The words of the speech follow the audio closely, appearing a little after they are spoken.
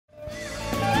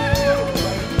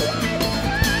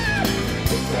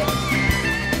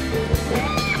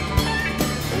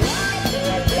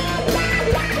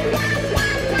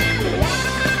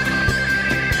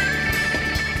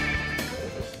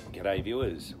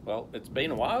Well, it's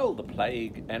been a while. The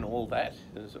plague and all that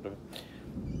has sort of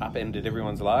upended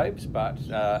everyone's lives, but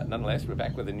nonetheless, we're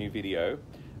back with a new video,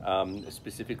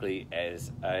 specifically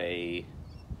as a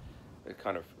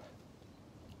kind of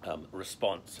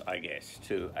response, I guess,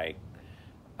 to a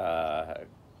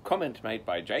comment made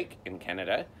by Jake in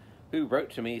Canada, who wrote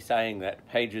to me saying that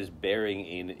Page's bearing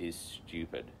in is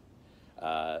stupid.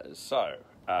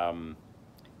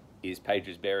 Is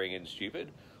Page's bearing in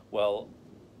stupid? Well,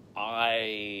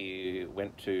 I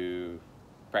went to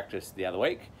practice the other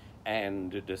week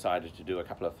and decided to do a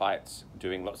couple of fights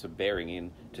doing lots of bearing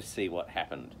in to see what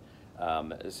happened.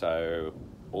 So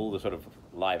all the sort of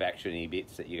live action-y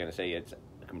bits that you're going to see, it's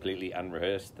completely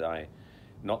unrehearsed.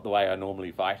 Not the way I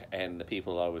normally fight, and the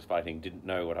people I was fighting didn't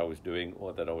know what I was doing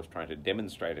or that I was trying to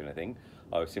demonstrate anything.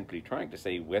 I was simply trying to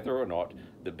see whether or not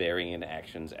the bearing in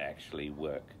actions actually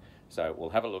work. So we'll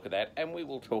have a look at that, and we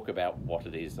will talk about what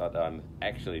it is that I'm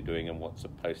actually doing and what's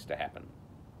supposed to happen.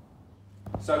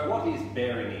 So what is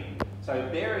bearing in? So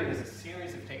bearing is a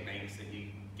series of techniques that you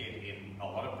get in a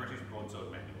lot of British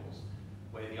broadsword manuals,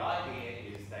 where the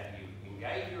idea is that you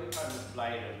engage your opponent's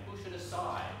blade and push it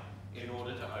aside in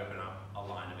order to open up a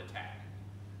line of attack.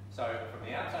 So from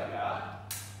the outside guard,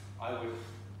 I would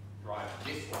drive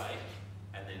this way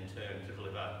and then turn to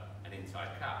deliver an inside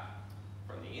cut.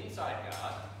 From the inside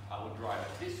guard, I would drive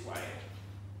it this way,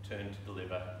 turn to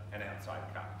deliver an outside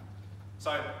cut.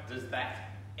 So does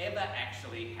that ever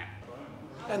actually happen?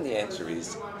 And the answer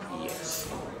is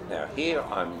yes. Now here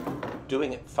I'm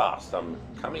doing it fast. I'm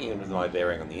coming in with my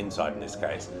bearing on the inside in this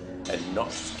case and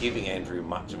not giving Andrew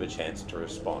much of a chance to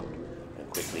respond and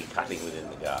quickly cutting within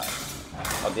the guard.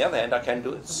 On the other hand, I can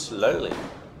do it slowly.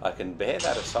 I can bear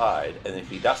that aside, and if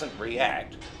he doesn't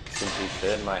react, simply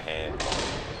turn my hand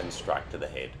and strike to the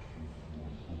head.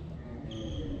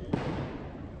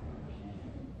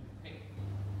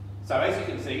 So as you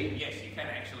can see, yes, you can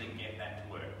actually get that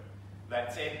to work.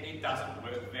 That said, it doesn't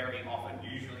work very often.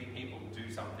 Usually people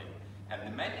do something, and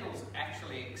the manuals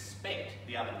actually expect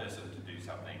the other person to do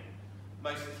something.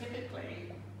 Most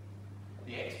typically,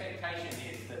 the expectation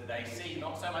is that they see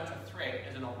not so much a threat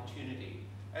as an opportunity.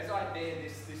 As I bear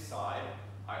this side,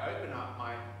 I open up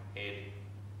my head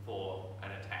for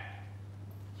an attack.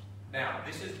 Now,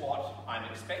 this is what I'm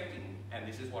expecting, and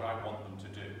this is what I want them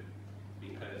to do.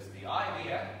 Because the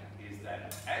idea is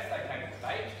that as they take the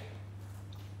bait,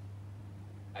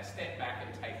 I step back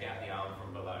and take out the arm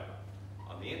from below.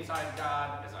 On the inside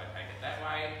guard, as I take it that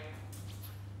way,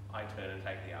 I turn and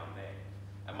take the arm there.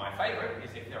 And my favourite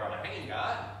is if they're on a hanging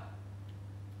guard,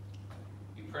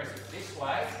 you press it this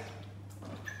way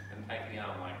and take the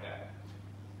arm like that.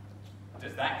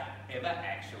 Does that ever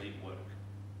actually work?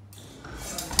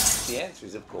 The answer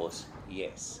is, of course,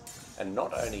 yes. And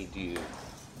not only do you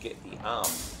get the arm,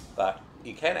 but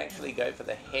you can actually go for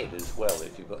the head as well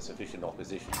if you've got sufficient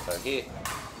opposition. So here,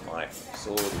 my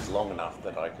sword is long enough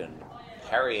that I can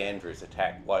parry Andrew's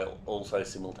attack while also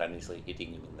simultaneously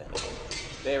hitting him in the head.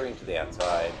 Bearing to the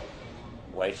outside,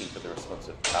 waiting for the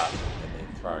responsive cut, and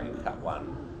then throwing cut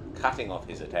one, cutting off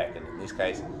his attack, and in this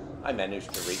case, I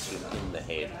managed to reach him in the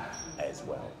head as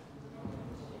well.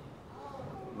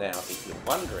 Now, if you're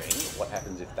wondering what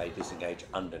happens if they disengage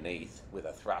underneath with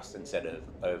a thrust instead of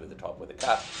over the top with a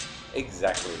cut,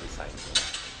 exactly the same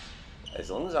thing.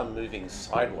 As long as I'm moving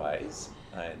sideways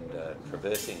and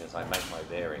traversing as I make my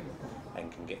bearing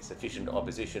and can get sufficient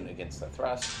opposition against the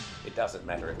thrust, it doesn't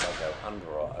matter if I go under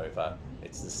or over,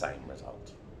 it's the same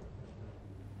result.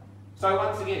 So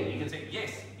once again, you can see,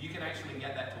 yes, you can actually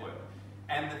get that to work.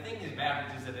 And the thing about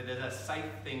it is that it is a safe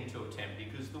thing to attempt,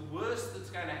 because the worst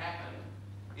that's going to happen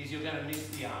is you're going to miss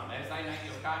the arm. As they make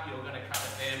your cut, you're going to cut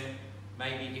at them,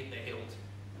 maybe hit the hilt,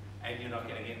 and you're not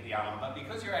going to get the arm. But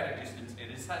because you're at a distance,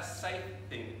 it is a safe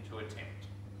thing to attempt.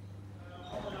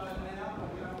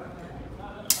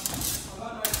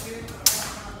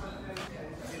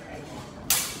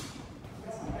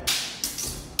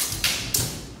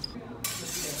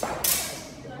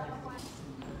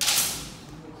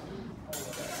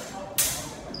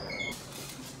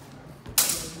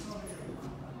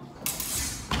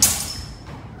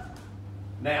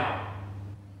 Now,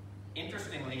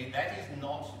 interestingly, that is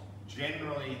not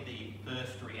generally the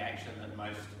first reaction that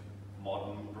most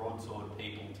modern broadsword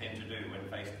people tend to do when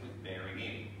faced with bearing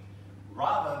in.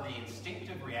 Rather, the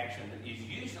instinctive reaction is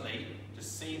usually to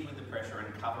cede with the pressure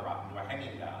and cover up into a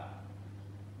hanging guard.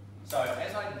 So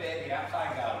as I bear the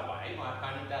outside guard away, my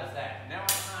opponent does that. Now I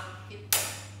can't hit them,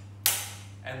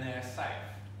 and they're safe.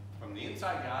 From the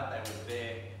inside guard, they would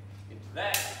bear into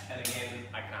that, and again,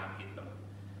 I can't hit them.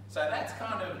 So that's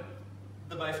kind of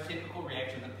the most typical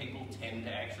reaction that people tend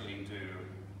to actually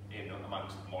do in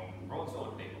amongst modern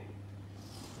broadsword people.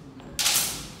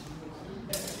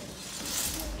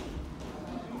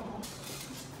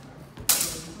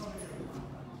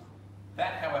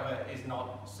 That, however, is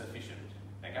not sufficient.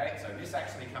 Okay, so this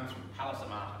actually comes from Pallas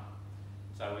Amata.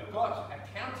 So we've got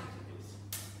a counter to this.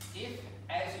 If,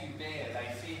 as you bear,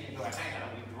 they feed into a hanger,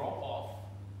 we drop off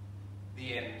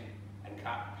the end and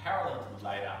cut parallel to the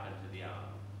blade up into the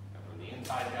arm. And from the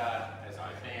inside guard, as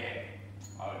I bear,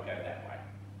 I would go that way.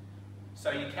 So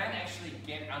you can actually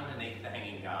get underneath the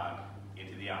hanging guard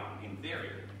into the arm, in theory.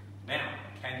 Now,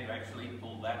 can you actually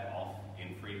pull that off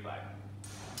in free play?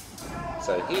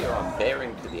 So here I'm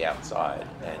bearing to the outside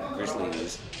and Grizzly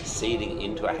is seeding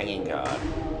into a hanging guard,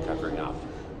 covering up.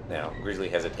 Now, Grizzly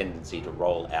has a tendency to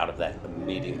roll out of that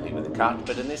immediately with a cut,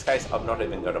 but in this case I'm not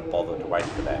even going to bother to wait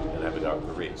for that and have a go at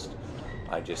the wrist.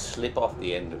 I just slip off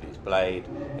the end of his blade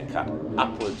and cut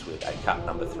upwards with a cut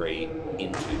number 3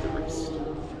 into the wrist.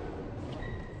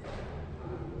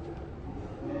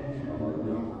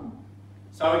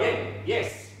 So again,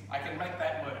 yes, I can make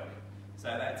that work. So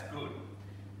that's good.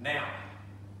 Now,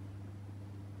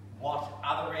 what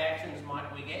other reactions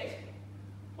might we get?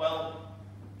 Well,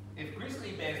 if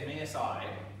Grizzly bears me aside,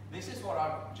 this is what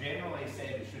I've generally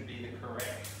said should be the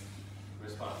correct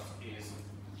response, is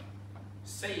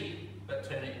seed, but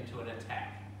turn it into an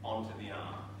attack onto the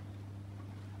arm.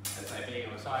 As they bear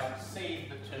you aside, seed,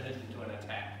 but turn it into an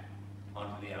attack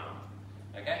onto the arm.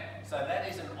 Okay, so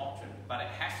that is an option, but it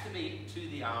has to be to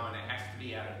the arm and it has to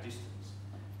be at a distance,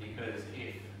 because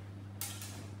if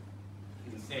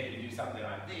instead you do something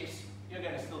like this, you're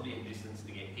going to still be in distance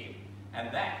to get hit,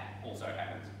 and that also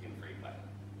happens in free play.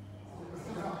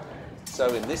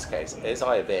 So in this case, as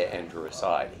I bear Andrew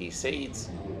aside, he seeds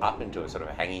up into a sort of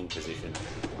hanging position,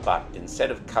 but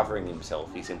instead of covering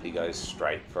himself, he simply goes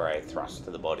straight for a thrust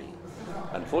to the body.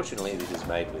 Unfortunately, this is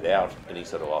made without any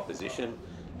sort of opposition,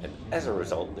 and as a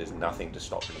result, there's nothing to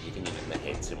stop me hitting him in the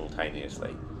head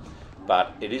simultaneously.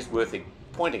 But it is worth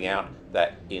pointing out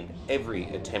that in every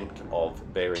attempt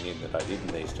of bearing in that I did in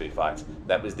these 2 fights,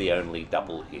 that was the only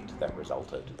double hit that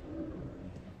resulted.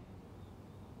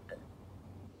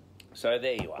 So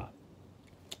there you are.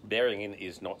 Bearing in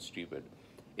is not stupid.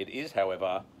 It is,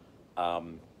 however, a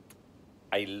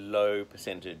low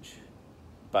percentage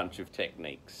bunch of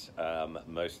techniques.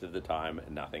 Most of the time,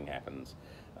 nothing happens.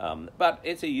 But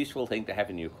it's a useful thing to have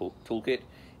in your toolkit.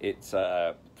 It's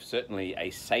certainly a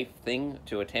safe thing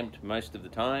to attempt most of the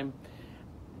time.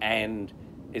 And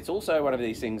it's also one of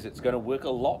these things that's going to work a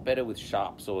lot better with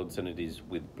sharp swords than it is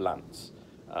with blunts.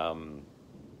 A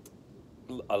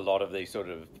lot of these sort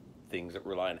of things that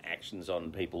rely on actions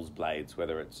on people's blades,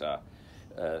 whether it's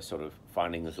sort of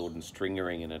finding the sword and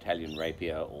stringering an Italian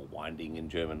rapier or winding in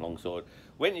German longsword.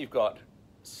 When you've got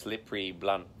slippery,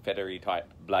 blunt, feathery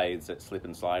type blades that slip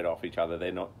and slide off each other,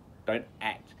 don't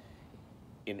act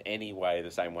in any way the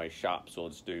same way sharp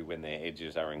swords do when their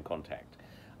edges are in contact.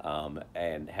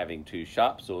 And having 2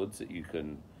 sharp swords that you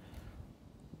can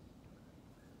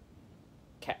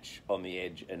catch on the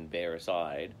edge and bear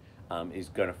aside is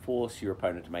going to force your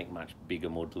opponent to make much bigger,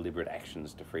 more deliberate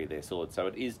actions to free their sword. So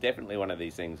it is definitely one of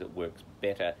these things that works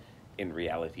better in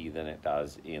reality than it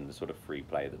does in the sort of free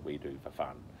play that we do for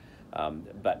fun.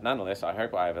 But nonetheless, I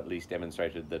hope I have at least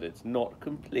demonstrated that it's not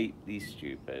completely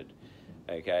stupid.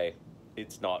 Okay,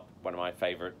 it's not one of my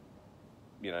favorite,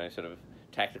 sort of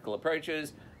tactical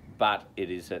approaches, but it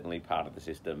is certainly part of the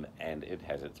system and it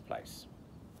has its place.